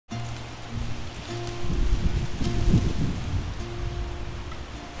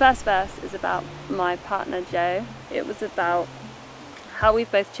first verse is about my partner Joe. It was about how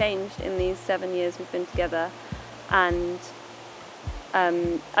we've both changed in these 7 years we've been together, and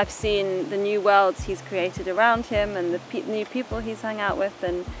I've seen the new worlds he's created around him and the new people he's hung out with,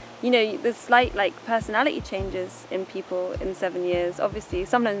 and you know, there's slight personality changes in people in 7 years, obviously,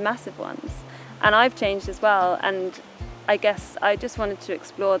 sometimes massive ones, and I've changed as well. And I guess I just wanted to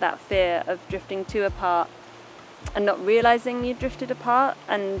explore that fear of drifting too apart and not realizing you drifted apart,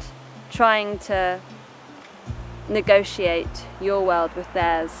 and trying to negotiate your world with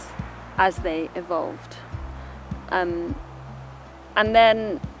theirs as they evolved. And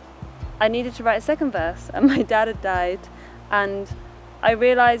then I needed to write a second verse, and my dad had died, and I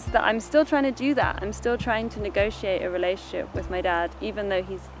realized that I'm still trying to do that. I'm still trying to negotiate a relationship with my dad, even though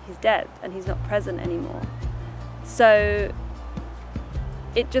he's dead and he's not present anymore. So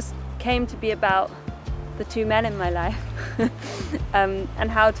it just came to be about the two men in my life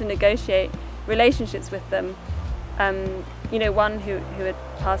and how to negotiate relationships with them. You know, one who had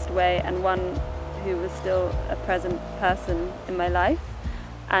passed away and one who was still a present person in my life.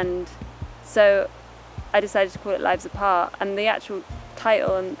 And so I decided to call it Lives Apart, and the actual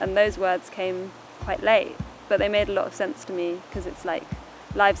title and those words came quite late, but they made a lot of sense to me, because it's like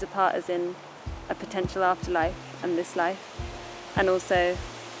lives apart as in a potential afterlife and this life, and also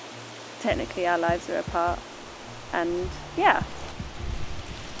technically our lives are apart, and yeah.